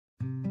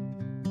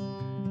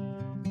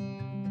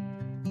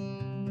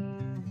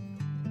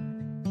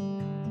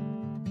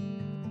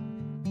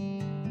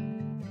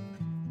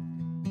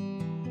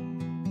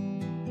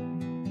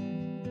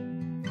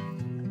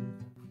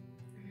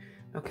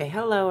Okay,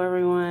 hello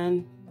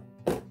everyone.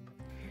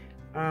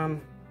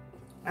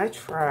 I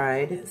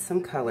tried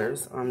some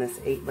colors on this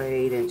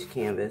 8x8 inch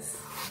canvas.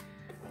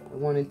 I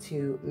wanted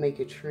to make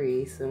a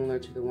tree similar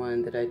to the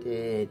one that I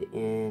did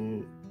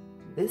in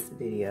this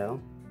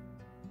video.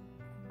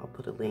 I'll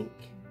put a link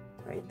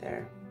right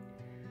there.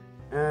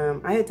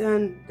 I had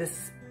done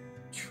this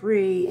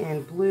tree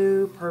in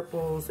blue,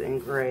 purples,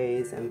 and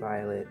grays, and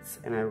violets,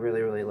 and I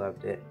really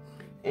loved it.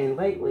 And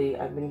lately,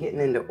 I've been getting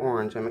into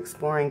orange. I'm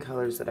exploring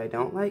colors that I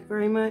don't like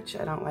very much.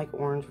 I don't like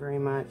orange very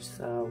much,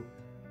 so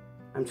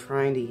I'm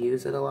trying to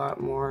use it a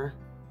lot more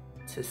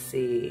to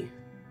see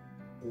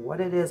what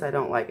it is I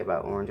don't like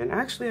about orange. And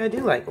actually, I do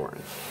like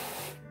orange,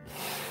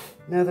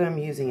 now that I'm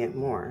using it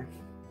more.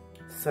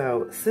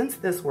 So, since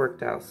this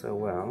worked out so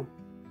well,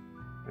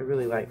 I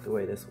really like the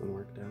way this one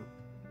worked out.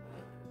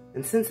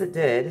 And since it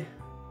did,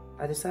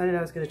 I decided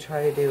I was going to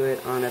try to do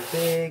it on a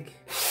big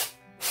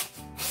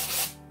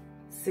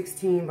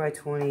 16 by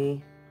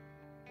 20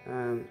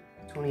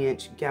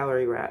 inch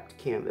gallery wrapped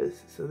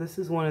canvas. So this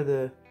is one of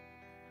the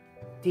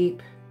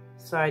deep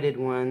sided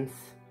ones.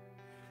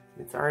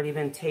 It's already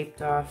been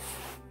taped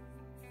off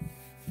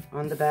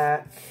on the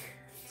back.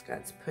 It's got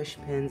its push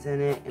pins in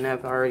it, and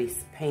I've already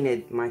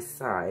painted my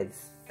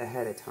sides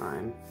ahead of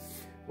time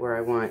where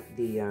I want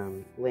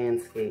the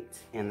landscape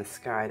and the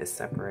sky to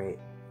separate,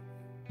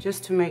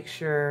 just to make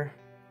sure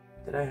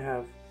that I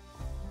have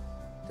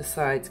the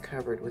sides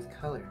covered with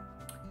color.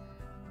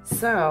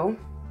 So,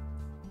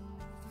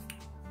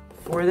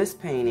 for this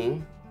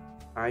painting,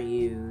 I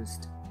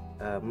used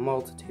a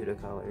multitude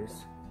of colors.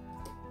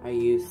 I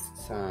used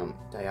some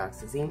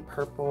dioxazine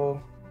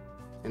purple,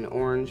 an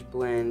orange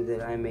blend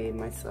that I made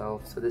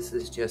myself. So this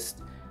is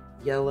just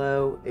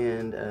yellow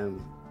and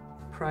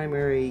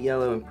primary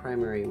yellow and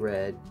primary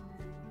red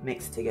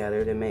mixed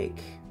together to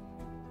make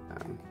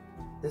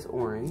this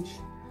orange.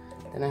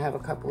 Then I have a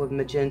couple of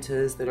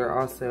magentas that are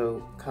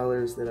also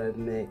colors that I've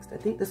mixed. I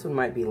think this one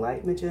might be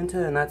light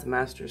magenta, and that's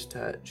Master's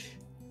Touch.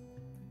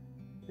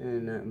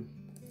 And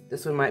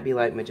this one might be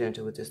light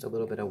magenta with just a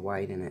little bit of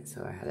white in it,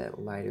 so I had a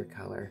lighter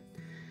color.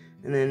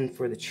 And then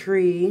for the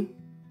tree,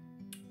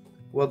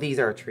 well, these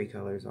are tree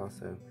colors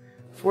also.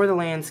 For the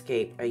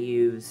landscape, I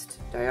used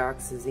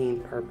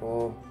dioxazine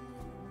purple,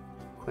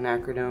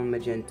 quinacridone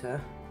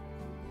magenta,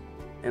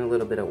 and a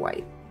little bit of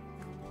white.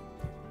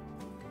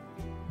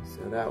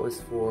 So that was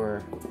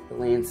for the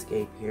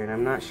landscape here, and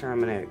I'm not sure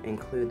I'm going to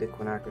include the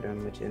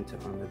quinacridone magenta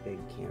on the big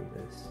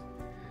canvas.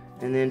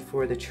 And then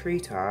for the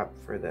treetop,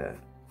 for the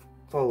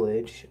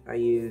foliage, I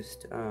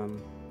used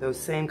those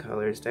same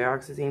colors,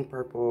 dioxazine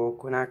purple,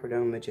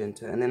 quinacridone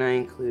magenta, and then I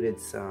included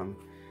some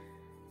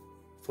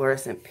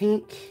fluorescent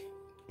pink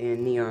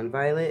and neon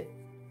violet,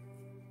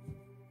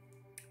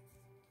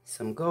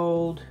 some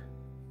gold,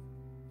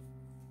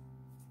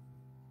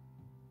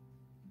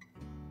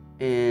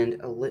 and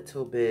a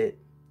little bit,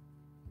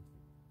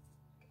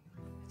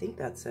 I think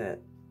that's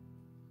it.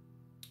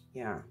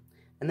 Yeah.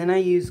 And then I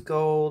use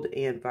gold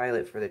and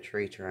violet for the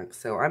tree trunk.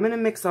 So I'm going to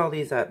mix all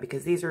these up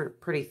because these are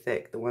pretty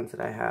thick, the ones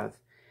that I have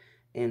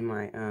in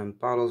my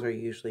bottles are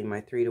usually my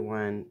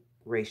 3:1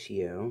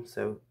 ratio.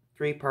 So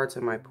 3 parts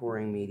of my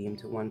pouring medium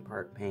to 1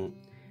 part paint.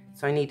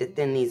 So I need to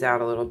thin these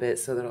out a little bit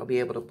so that I'll be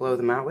able to blow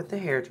them out with the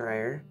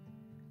hairdryer,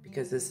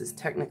 because this is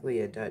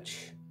technically a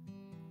Dutch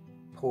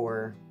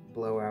pour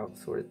blowout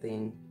sort of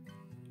thing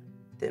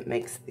that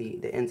makes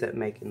that ends up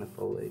making the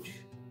foliage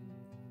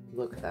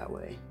look that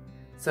way.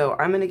 So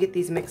I'm gonna get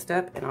these mixed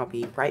up and I'll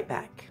be right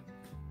back.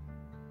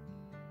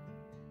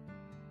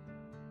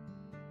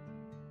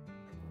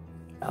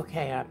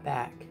 Okay, I'm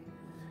back.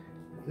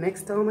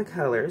 Mixed all my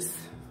colors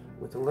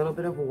with a little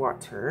bit of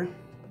water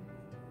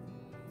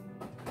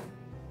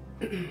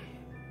to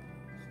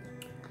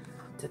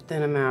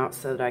thin them out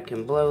so that I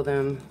can blow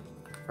them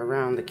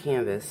around the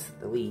canvas,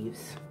 the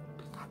leaves,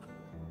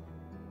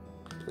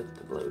 with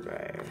the blow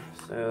dryer.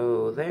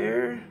 So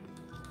they're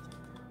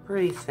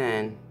pretty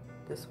thin.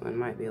 This one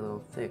might be a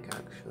little thick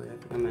actually. I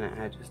think I'm going to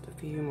add just a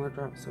few more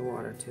drops of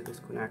water to this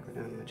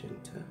quinacridone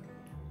magenta.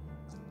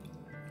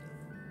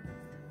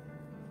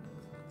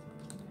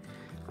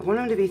 I want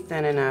them to be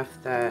thin enough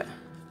that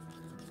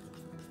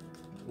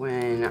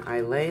when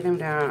I lay them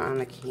down on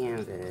the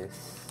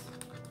canvas,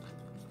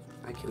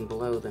 I can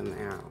blow them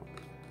out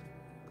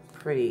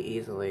pretty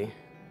easily,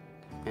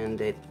 and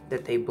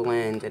that they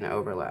blend and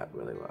overlap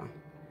really well.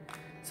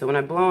 So when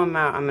I blow them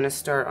out, I'm going to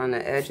start on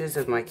the edges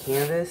of my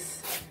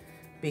canvas,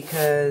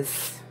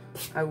 because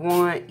I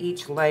want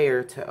each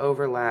layer to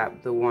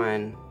overlap the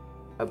one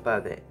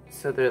above it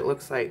so that it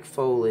looks like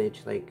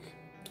foliage, like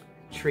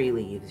tree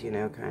leaves, you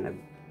know, kind of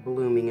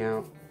blooming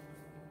out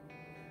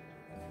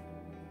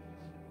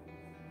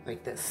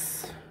like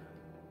this.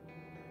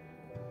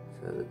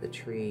 So that the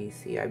tree,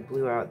 see, I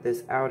blew out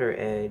this outer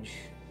edge,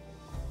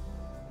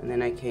 and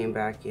then I came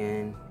back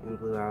in and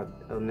blew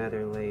out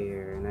another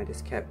layer, and I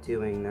just kept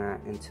doing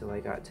that until I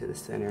got to the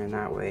center, and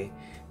that way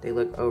they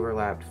look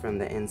overlapped from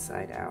the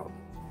inside out.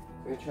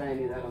 We're gonna try and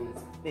do that on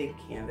this big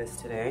canvas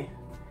today.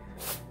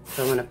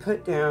 So I'm gonna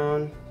put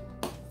down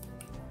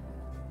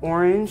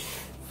orange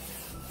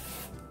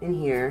in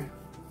here.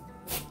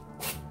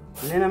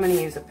 And then I'm going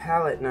to use a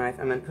palette knife.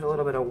 I'm going to put a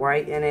little bit of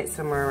white in it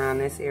somewhere around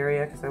this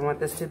area because I want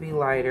this to be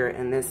lighter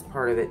and this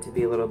part of it to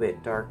be a little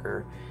bit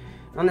darker.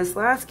 On this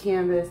last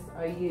canvas,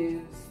 I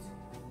used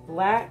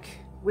black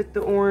with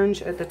the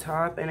orange at the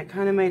top, and it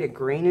kind of made a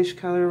greenish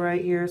color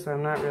right here, so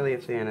I'm not really a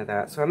fan of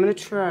that. So I'm going to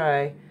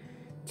try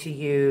to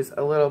use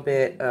a little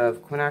bit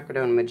of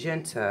quinacridone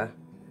magenta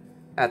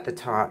at the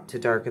top to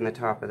darken the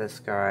top of the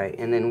sky,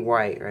 and then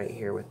white right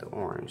here with the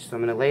orange. So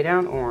I'm going to lay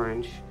down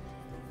orange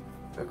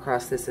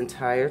across this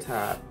entire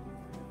top.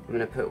 I'm going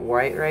to put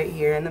white right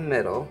here in the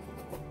middle,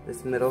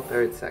 this middle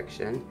third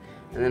section,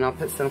 and then I'll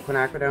put some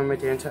quinacridone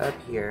magenta up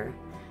here,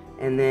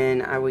 and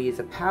then I will use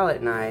a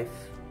palette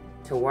knife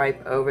to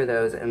wipe over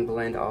those and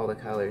blend all the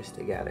colors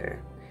together.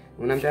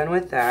 When I'm done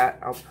with that,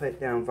 I'll put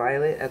down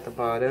violet at the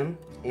bottom,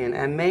 and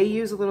I may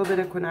use a little bit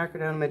of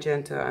quinacridone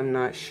magenta, I'm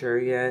not sure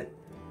yet,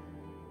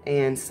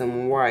 and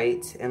some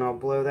white, and I'll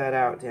blow that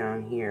out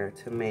down here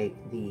to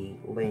make the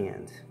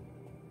land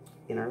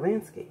in our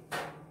landscape.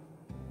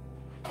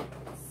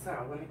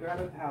 So let me grab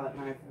a palette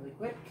knife really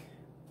quick.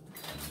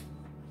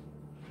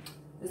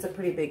 This is a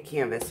pretty big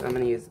canvas, so I'm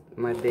going to use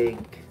my big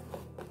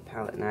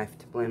palette knife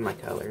to blend my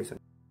colors.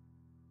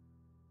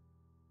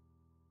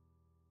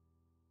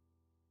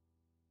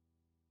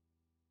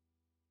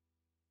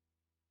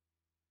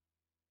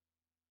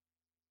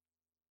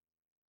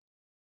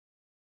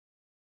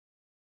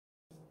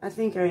 I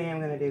think I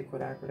am going to do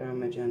quinacridone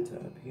magenta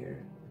up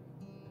here,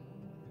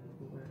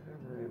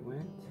 wherever it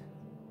went.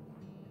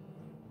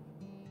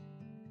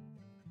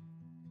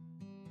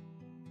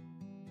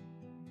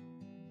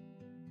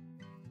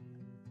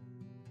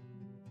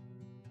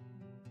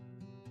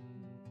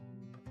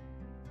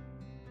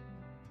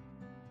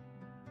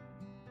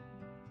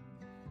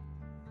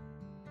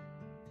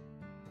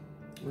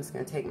 I'm just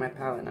going to take my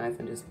palette knife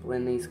and just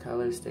blend these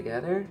colors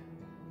together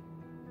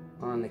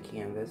on the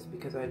canvas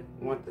because I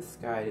want the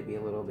sky to be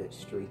a little bit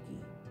streaky.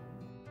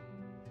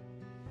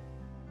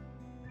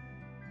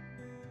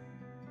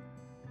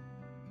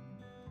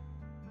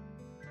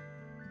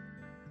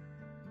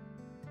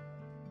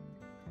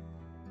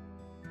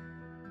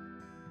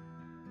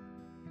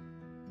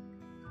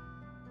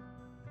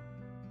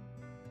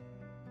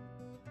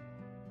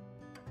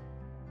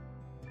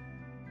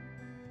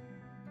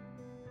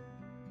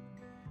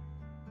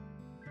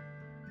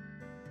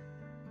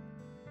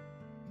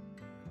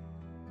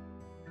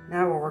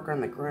 Now we'll work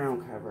on the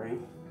ground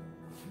covering.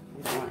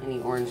 I don't want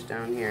any orange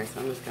down here, so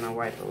I'm just going to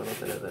wipe a little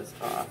bit of this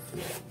off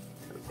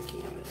of the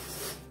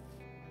canvas.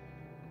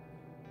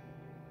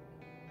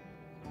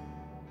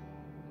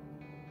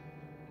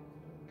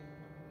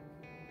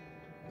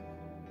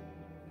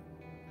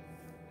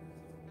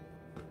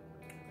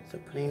 So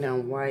putting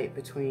down white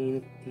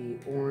between the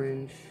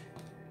orange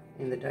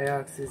and the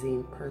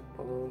dioxazine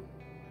purple.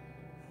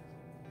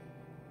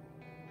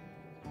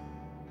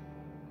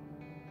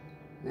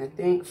 And I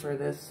think for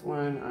this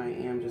one, I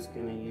am just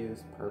going to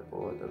use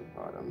purple at the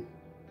bottom.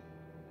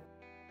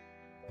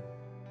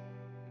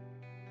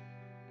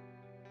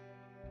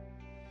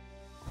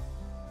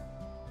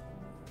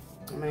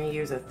 I'm going to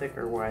use a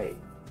thicker white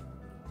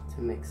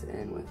to mix it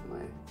in with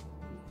my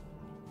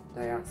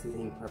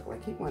dioxazine purple. I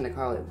keep wanting to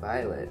call it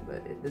violet,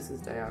 but this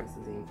is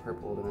dioxazine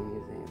purple that I'm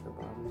using at the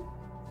bottom.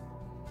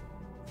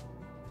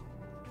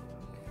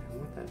 Okay, I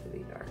want that to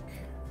be dark.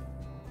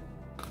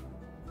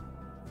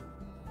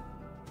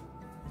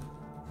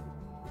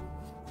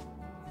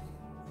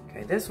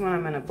 Okay, this one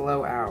I'm going to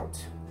blow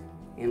out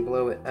and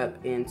blow it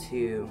up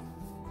into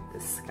the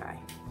sky.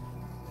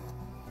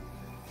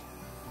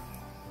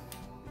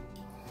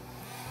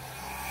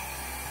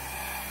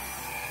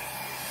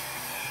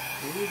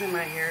 I'm using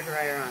my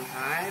hairdryer on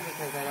high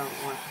because I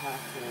don't want to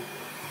have to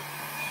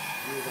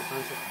use a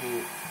bunch of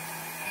paint.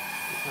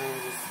 I'm trying to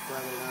just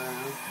spread it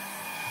around.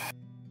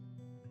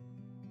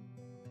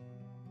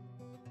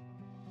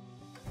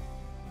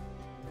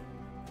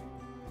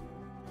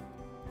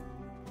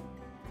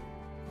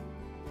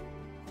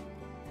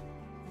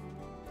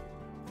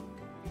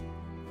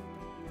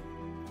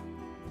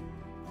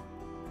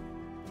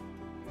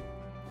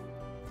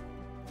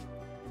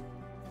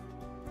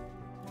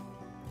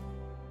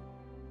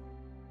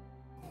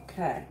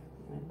 Okay,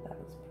 that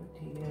was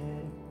pretty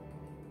good.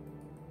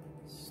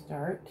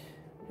 Start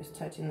just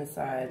touching the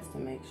sides to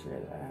make sure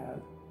that I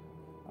have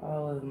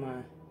all of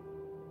my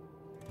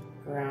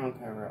ground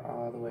cover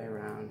all the way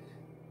around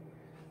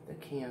the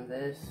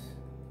canvas.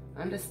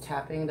 I'm just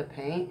tapping the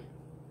paint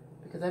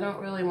because I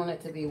don't really want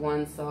it to be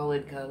one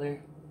solid color.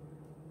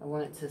 I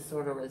want it to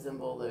sort of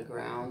resemble the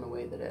ground the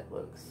way that it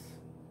looks.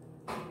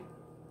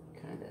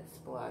 Kind of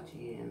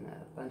splotchy and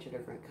a bunch of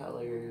different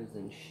colors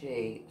and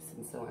shapes,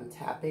 and so I'm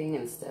tapping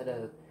instead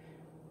of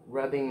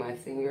rubbing my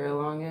finger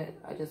along it.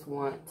 I just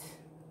want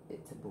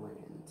it to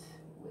blend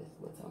with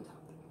what's on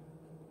top of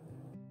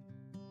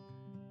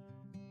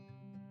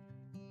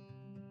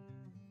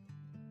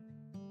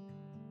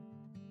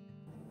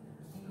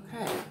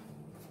it. Okay,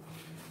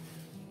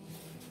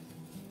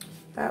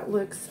 that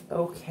looks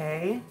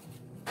okay.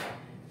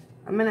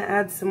 I'm gonna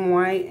add some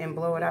white and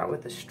blow it out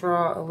with a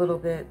straw a little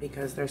bit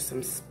because there's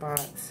some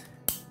spots.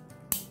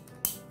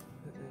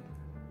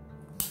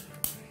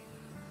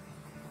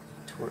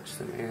 Torch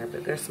some air,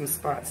 but there's some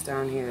spots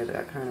down here that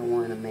I kind of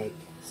want to make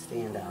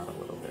stand out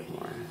a little bit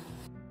more.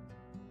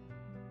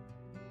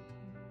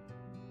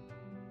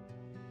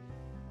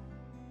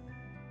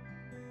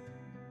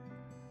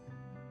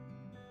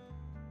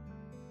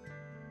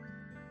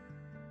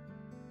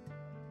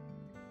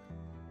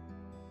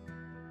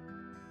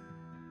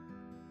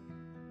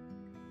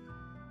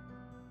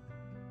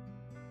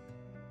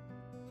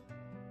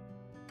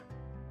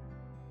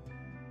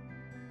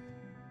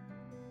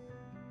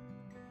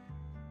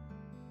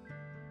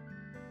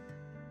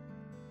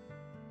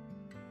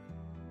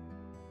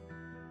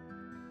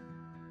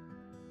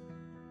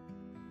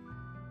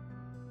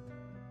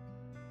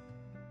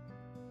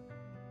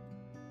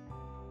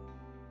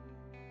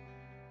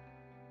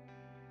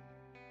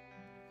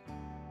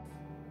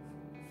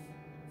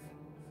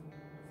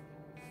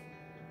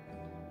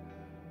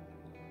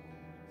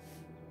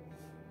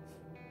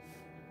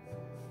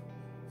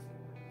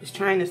 Just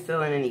trying to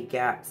fill in any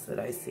gaps that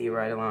I see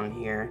right along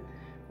here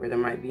where there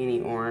might be any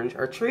orange.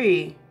 Our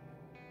tree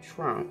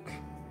trunk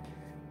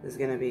is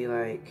gonna be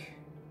like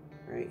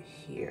right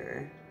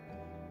here.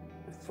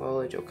 The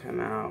foliage will come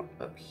out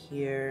up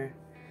here.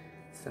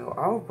 So,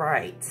 all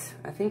right,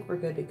 I think we're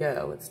good to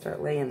go. Let's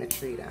start laying the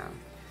tree down.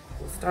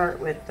 We'll start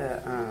with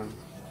the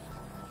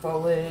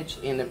foliage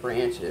and the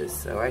branches.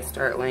 So I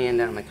start laying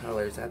down the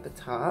colors at the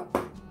top.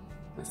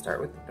 I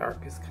start with the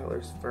darkest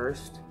colors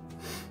first.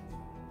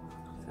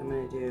 I'm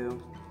going to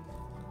do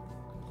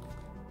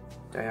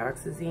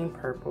dioxazine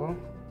purple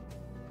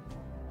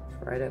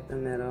right up the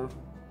middle.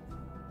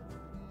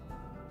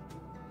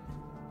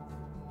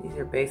 These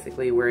are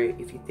basically where,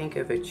 if you think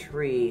of a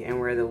tree and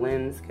where the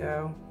limbs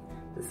go,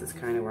 this is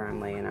kind of where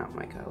I'm laying out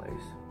my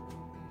colors.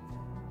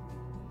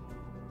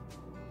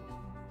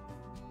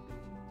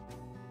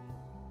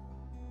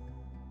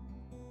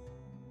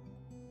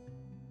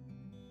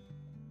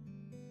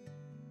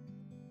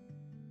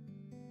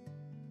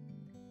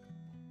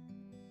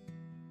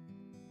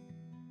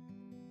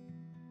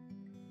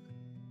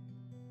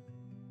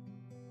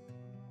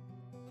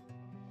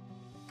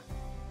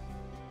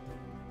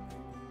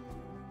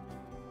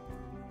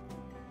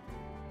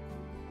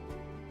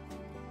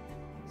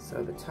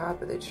 So the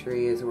top of the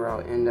tree is where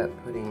I'll end up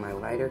putting my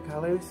lighter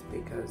colors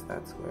because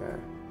that's where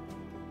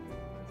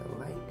the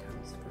light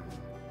comes from.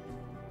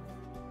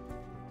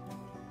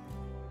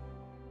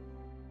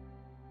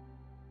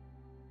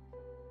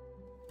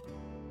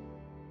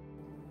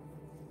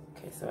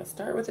 Okay, so I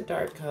start with a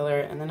dark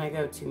color and then I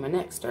go to my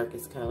next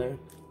darkest color.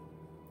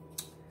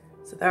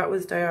 So that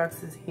was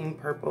dioxazine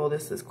purple.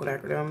 This is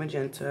quinacridone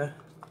magenta.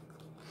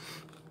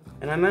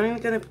 And I'm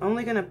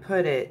only gonna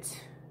put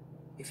it,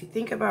 if you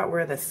think about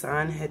where the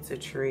sun hits a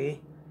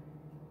tree,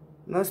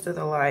 most of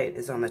the light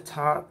is on the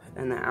top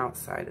and the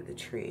outside of the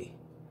tree.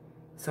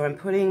 So I'm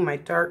putting my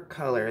dark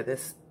color,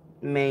 this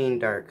main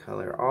dark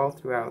color, all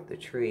throughout the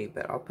tree,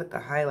 but I'll put the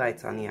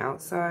highlights on the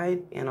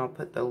outside and I'll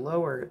put the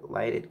lower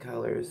lighted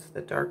colors,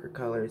 the darker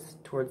colors,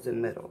 towards the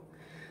middle.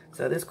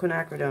 So this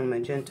quinacridone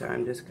magenta,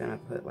 I'm just gonna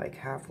put like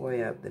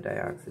halfway up the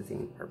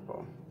dioxazine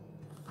purple.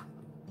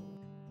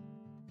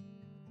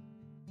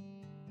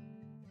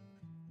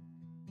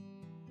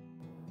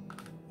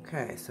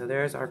 Okay, so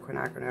there's our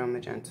quinacridone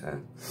magenta.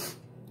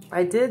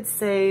 I did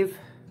save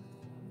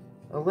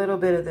a little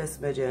bit of this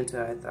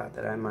magenta I thought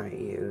that I might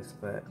use,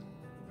 but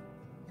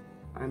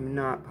I'm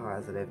not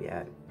positive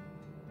yet.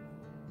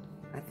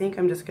 I think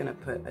I'm just gonna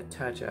put a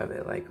touch of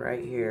it, like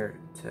right here,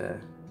 to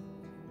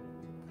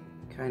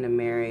kind of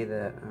marry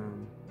the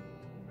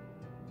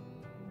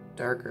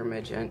darker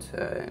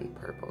magenta and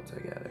purple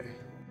together.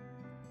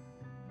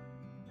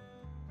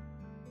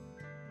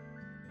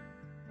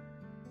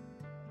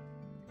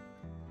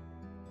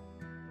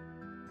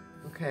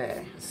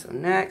 Okay, so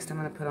next I'm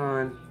going to put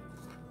on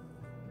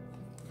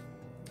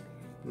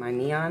my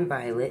neon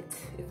violet.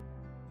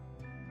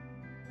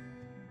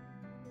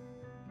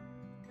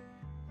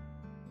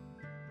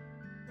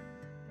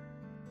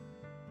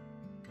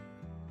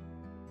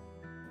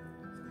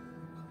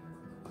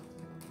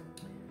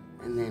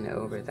 And then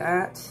over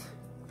that,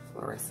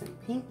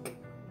 fluorescent pink.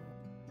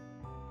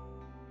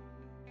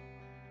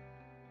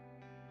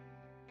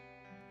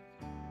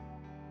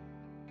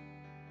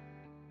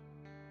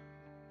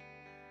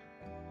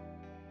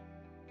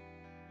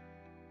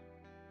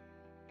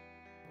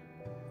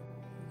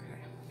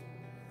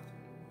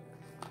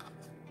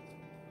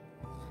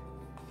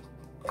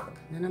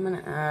 Then I'm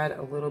going to add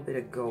a little bit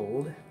of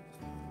gold.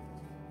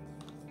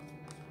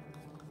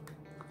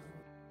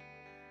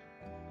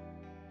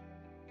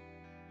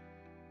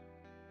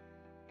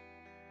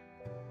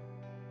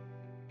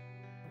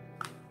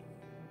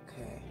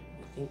 Okay,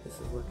 I think this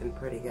is looking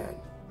pretty good.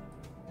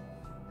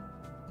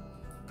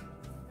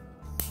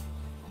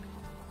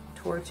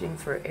 Torching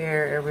for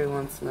air every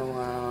once in a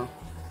while.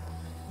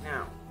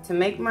 Now, to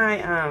make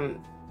my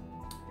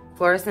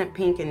fluorescent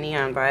pink and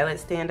neon violet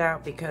stand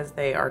out, because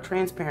they are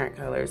transparent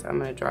colors, I'm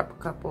going to drop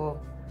a couple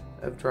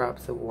of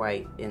drops of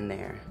white in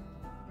there.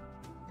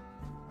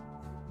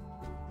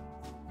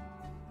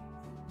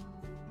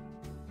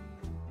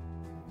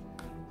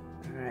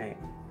 Alright,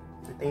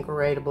 I think we're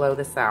ready to blow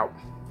this out.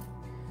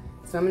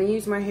 So I'm going to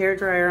use my hair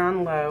dryer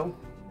on low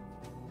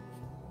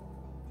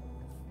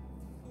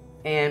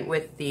and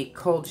with the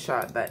cold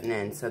shot button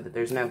in so that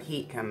there's no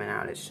heat coming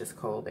out, it's just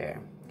cold air.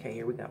 Okay,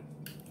 here we go.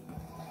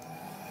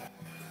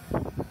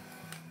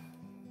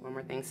 One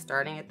more thing,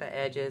 starting at the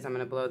edges, I'm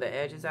going to blow the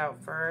edges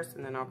out first,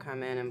 and then I'll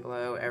come in and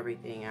blow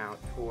everything out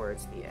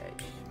towards the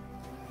edge.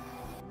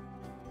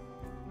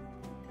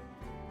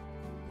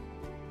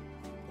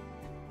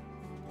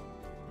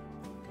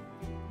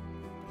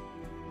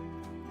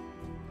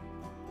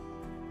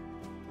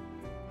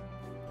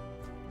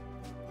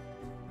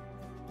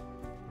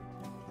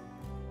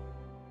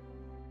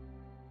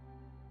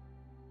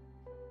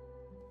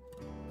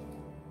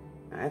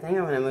 I think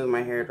I'm going to move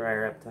my hair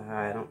dryer up to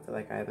high. I don't feel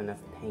like I have enough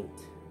paint.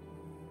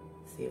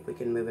 See if we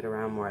can move it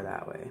around more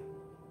that way.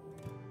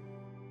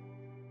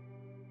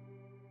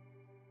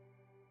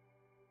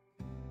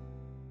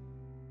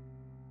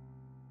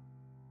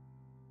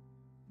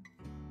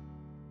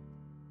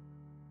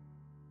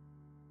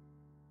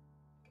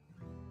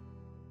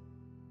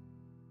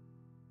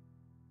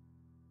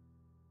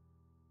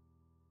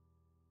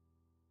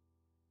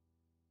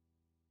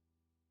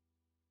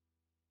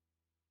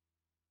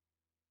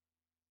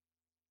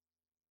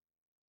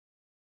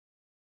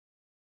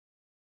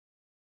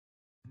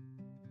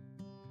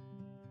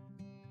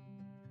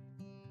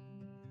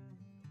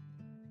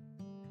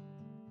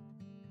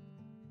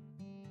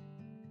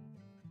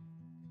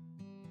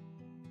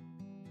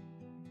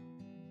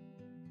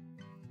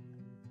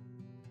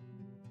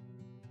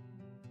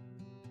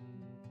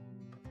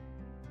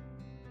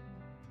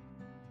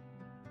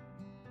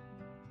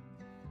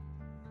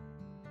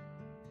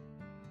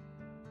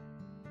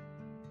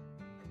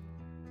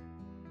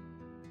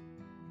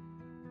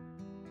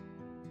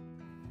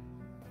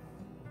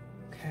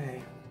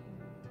 Okay.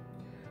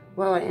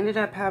 Well, I ended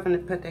up having to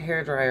put the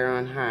hairdryer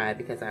on high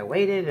because I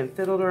waited and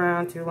fiddled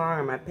around too long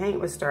and my paint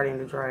was starting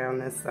to dry on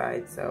this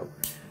side, so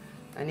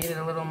I needed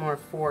a little more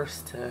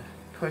force to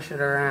push it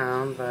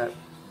around, but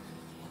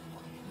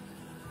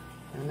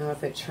I don't know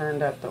if it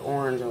churned up the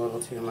orange a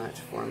little too much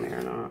for me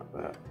or not,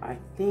 but I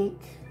think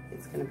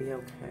it's going to be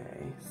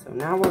okay. So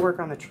now we'll work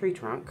on the tree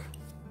trunk.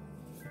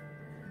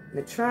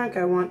 The trunk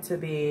I want to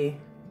be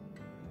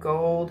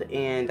gold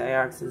and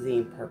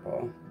dioxazine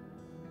purple.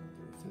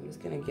 So I'm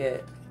just going to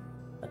get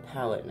a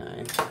palette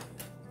knife.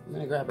 I'm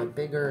going to grab a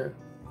bigger,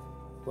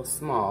 well,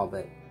 small,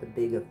 but the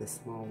big of the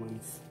small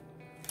ones.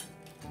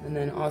 And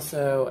then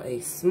also a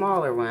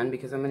smaller one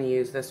because I'm going to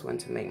use this one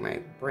to make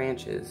my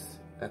branches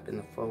up in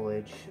the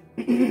foliage.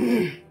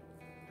 Okay,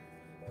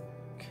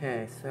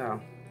 so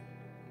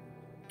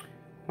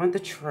I want the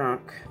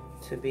trunk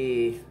to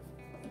be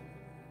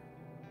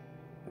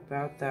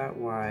about that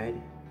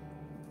wide.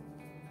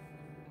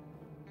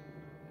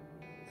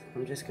 So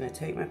I'm just going to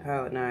take my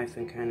palette knife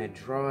and kind of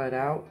draw it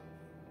out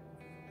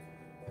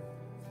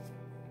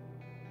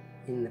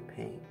in the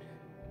paint,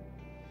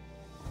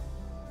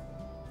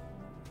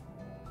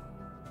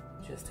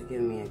 just to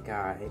give me a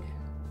guide.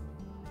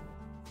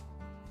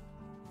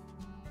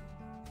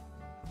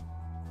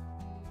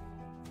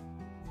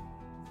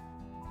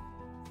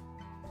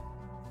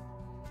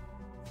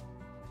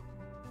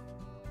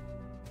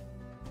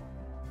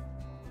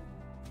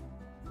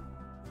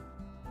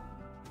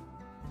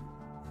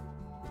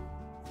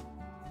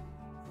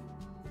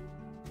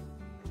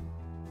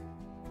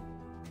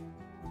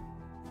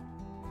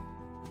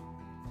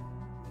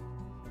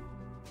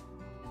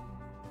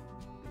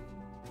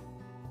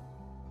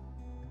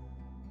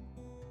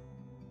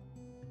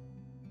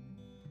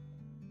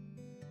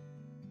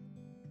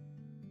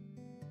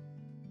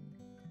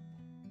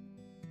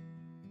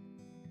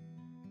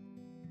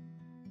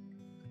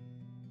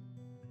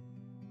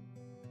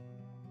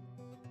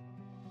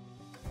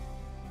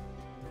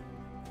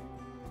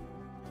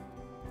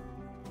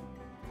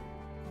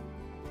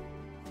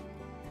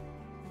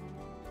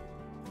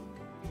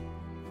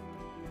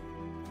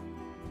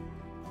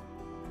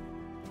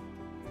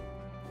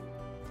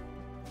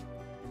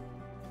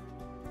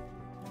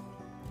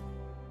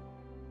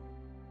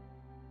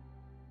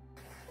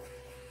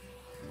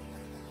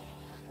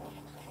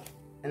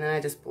 And then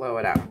I just blow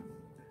it out.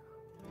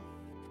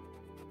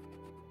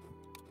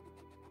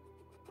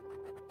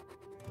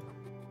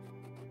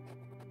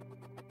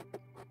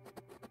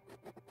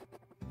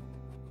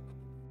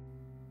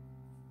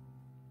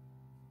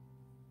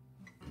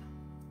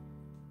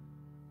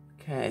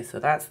 Okay, so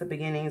that's the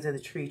beginnings of the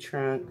tree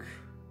trunk.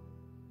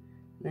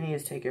 Then you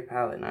just take your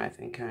palette knife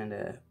and kind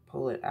of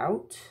pull it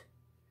out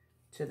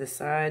to the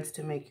sides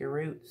to make your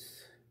roots.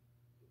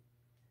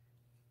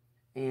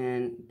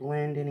 And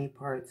blend any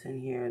parts in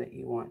here that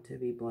you want to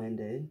be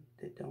blended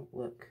that don't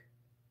look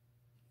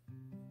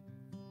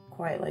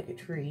quite like a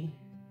tree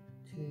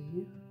to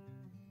you.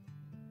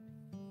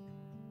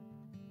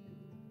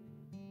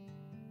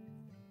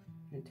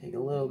 And take a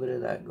little bit of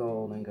that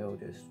gold and go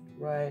just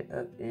right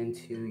up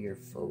into your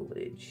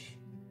foliage.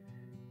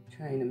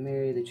 trying to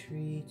marry the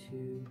tree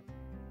to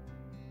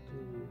the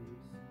limbs.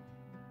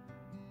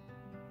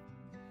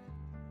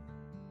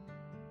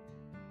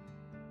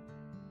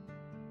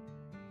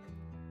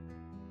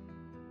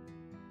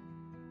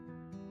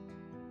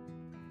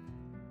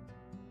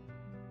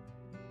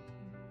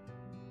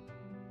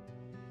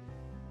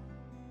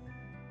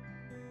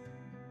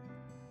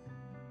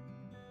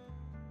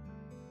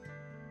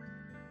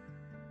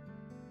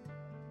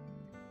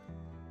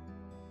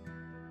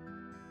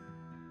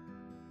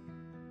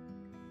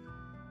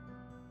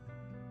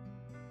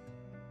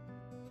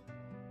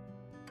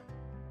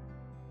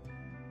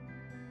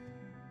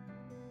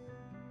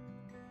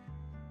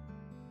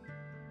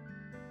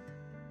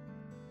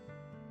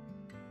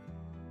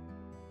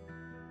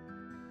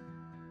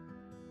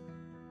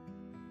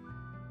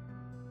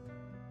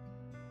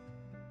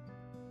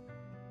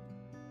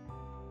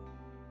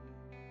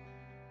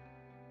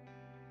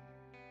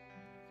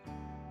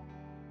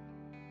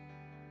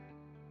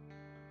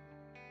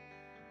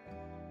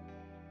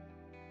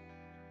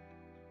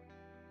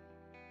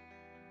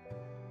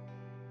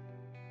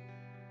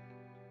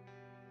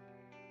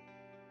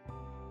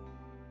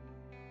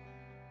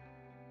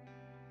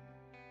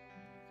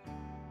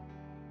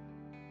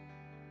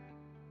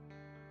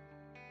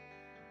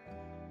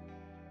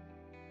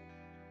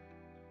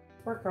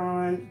 Work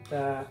on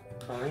the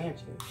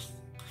branches.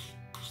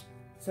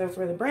 So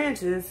for the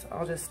branches,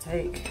 I'll just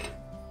take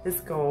this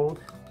gold,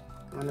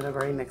 the one that I've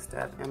already mixed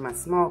up, and my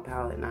small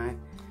palette knife.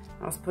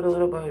 I'll just put a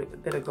little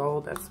bit of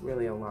gold. That's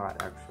really a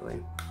lot,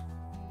 actually.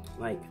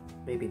 Like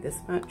maybe this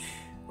much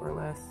or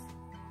less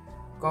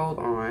gold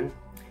on.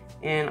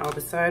 And I'll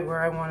decide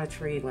where I want a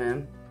tree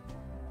limb.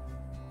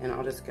 And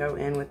I'll just go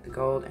in with the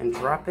gold and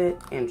drop it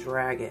and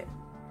drag it.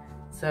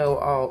 So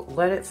I'll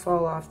let it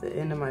fall off the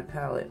end of my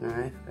palette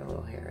knife, got a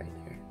little hair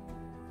right there,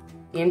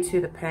 into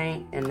the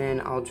paint, and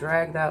then I'll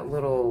drag that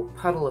little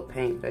puddle of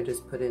paint that I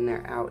just put in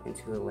there out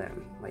into a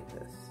limb, like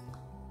this.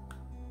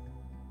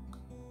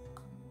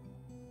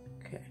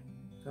 Okay,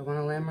 so I want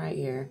a limb right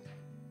here.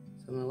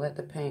 So I'm gonna let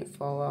the paint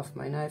fall off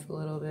my knife a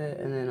little bit,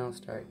 and then I'll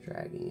start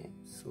dragging it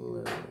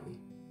slowly,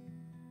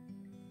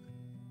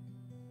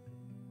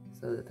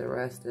 so that the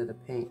rest of the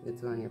paint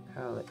that's on your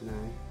palette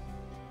knife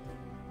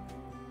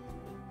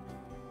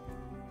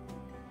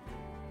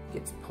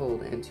gets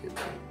pulled into the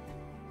paint.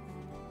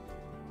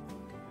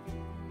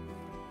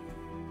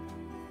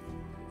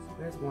 So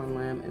there's one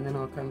limb, and then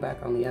I'll come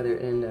back on the other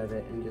end of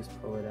it and just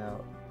pull it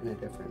out in a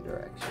different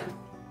direction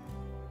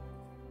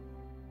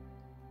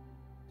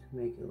to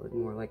make it look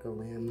more like a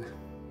limb. So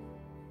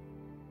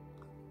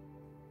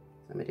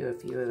I'm gonna do a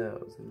few of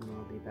those, and then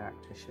I'll be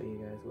back to show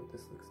you guys what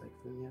this looks like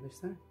from the other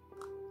side.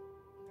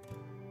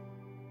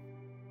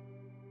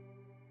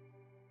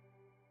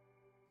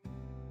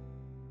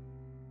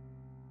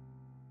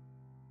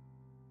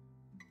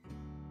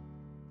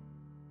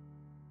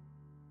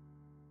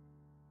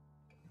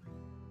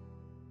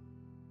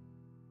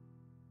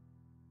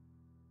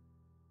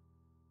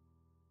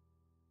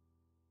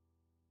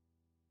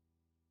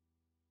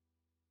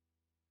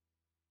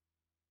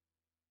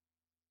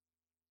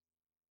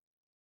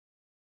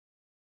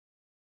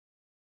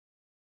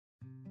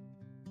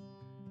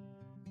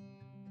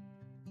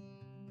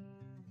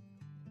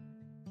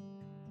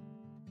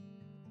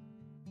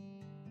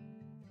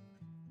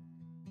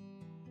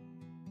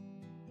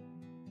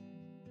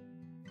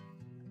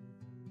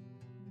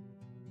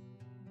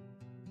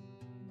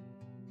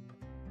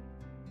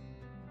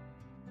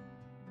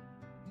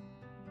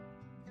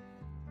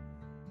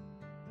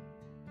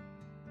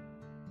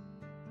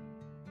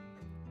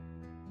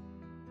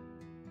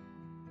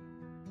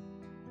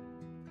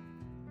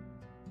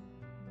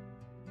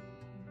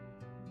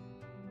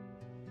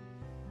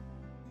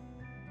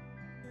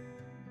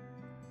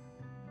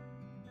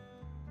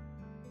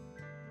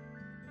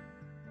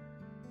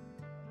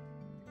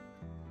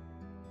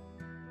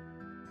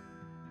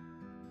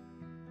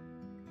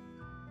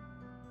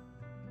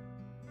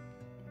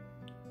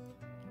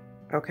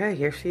 Okay,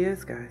 here she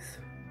is, guys.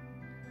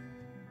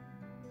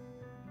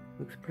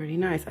 Looks pretty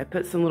nice. I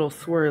put some little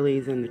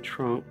swirlies in the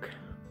trunk.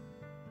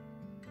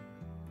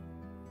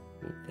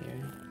 Right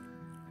there.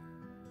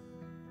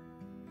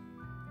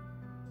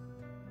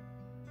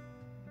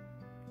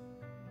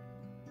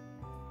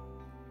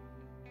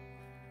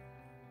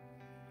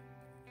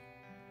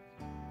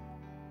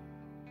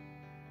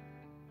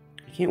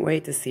 I can't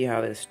wait to see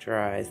how this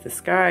dries. The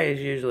sky is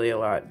usually a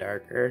lot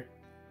darker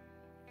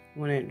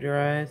when it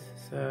dries,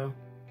 so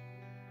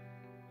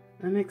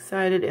I'm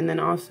excited. And then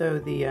also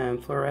the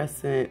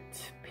fluorescent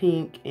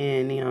pink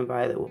and neon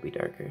violet will be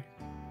darker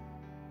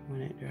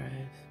when it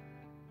dries.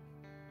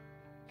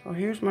 So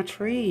here's my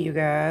tree, you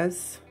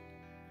guys.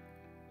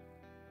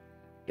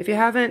 If you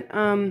haven't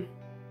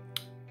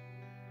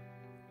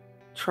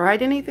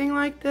tried anything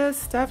like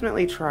this,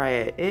 definitely try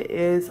it. It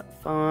is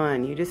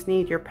fun. You just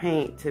need your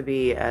paint to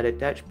be at a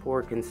Dutch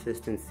pour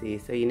consistency.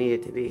 So you need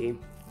it to be,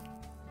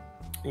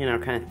 you know,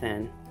 kind of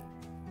thin.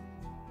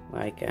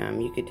 Like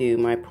you could do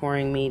my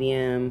pouring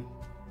medium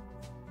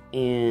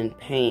and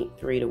paint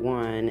 3 to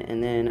 1,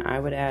 and then I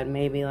would add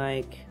maybe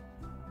like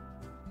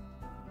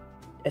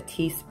a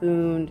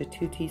teaspoon to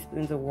 2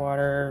 teaspoons of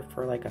water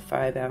for like a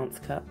 5-ounce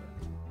cup,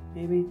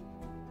 maybe,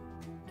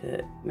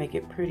 to make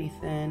it pretty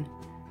thin.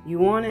 You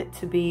want it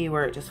to be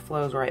where it just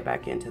flows right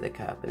back into the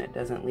cup and it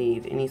doesn't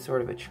leave any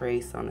sort of a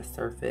trace on the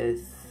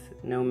surface,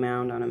 no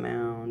mound on a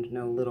mound,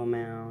 no little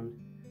mound.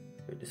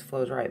 It just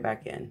flows right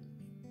back in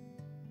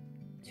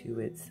to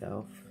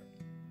itself.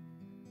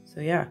 So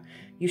yeah,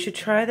 you should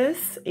try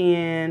this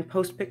and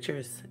post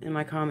pictures in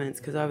my comments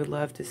because I would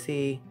love to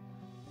see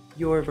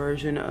your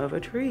version of a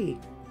tree.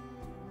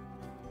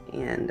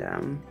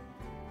 And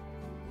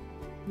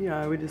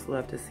yeah, I would just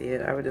love to see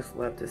it. I would just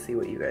love to see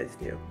what you guys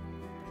do.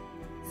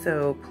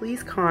 So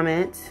please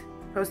comment,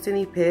 post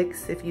any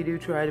pics if you do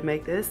try to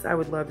make this. I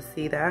would love to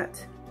see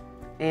that.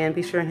 And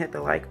be sure and hit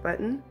the like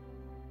button.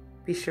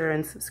 Be sure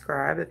and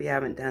subscribe if you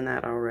haven't done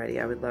that already.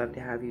 I would love to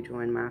have you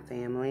join my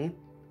family.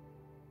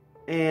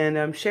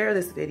 And share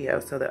this video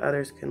so that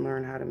others can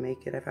learn how to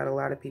make it. I've had a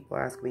lot of people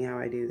ask me how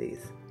I do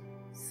these.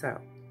 So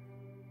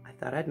I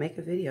thought I'd make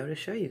a video to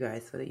show you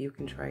guys so that you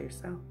can try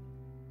yourself.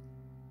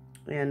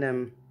 And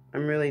I'm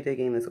really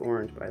digging this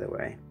orange, by the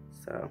way.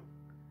 So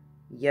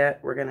yet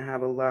we're gonna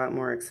have a lot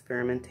more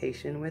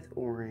experimentation with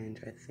orange,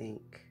 I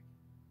think.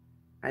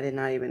 I did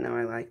not even know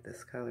I liked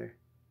this color.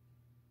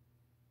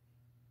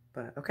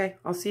 But okay,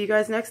 I'll see you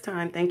guys next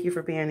time. Thank you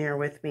for being here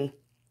with me.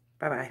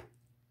 Bye-bye.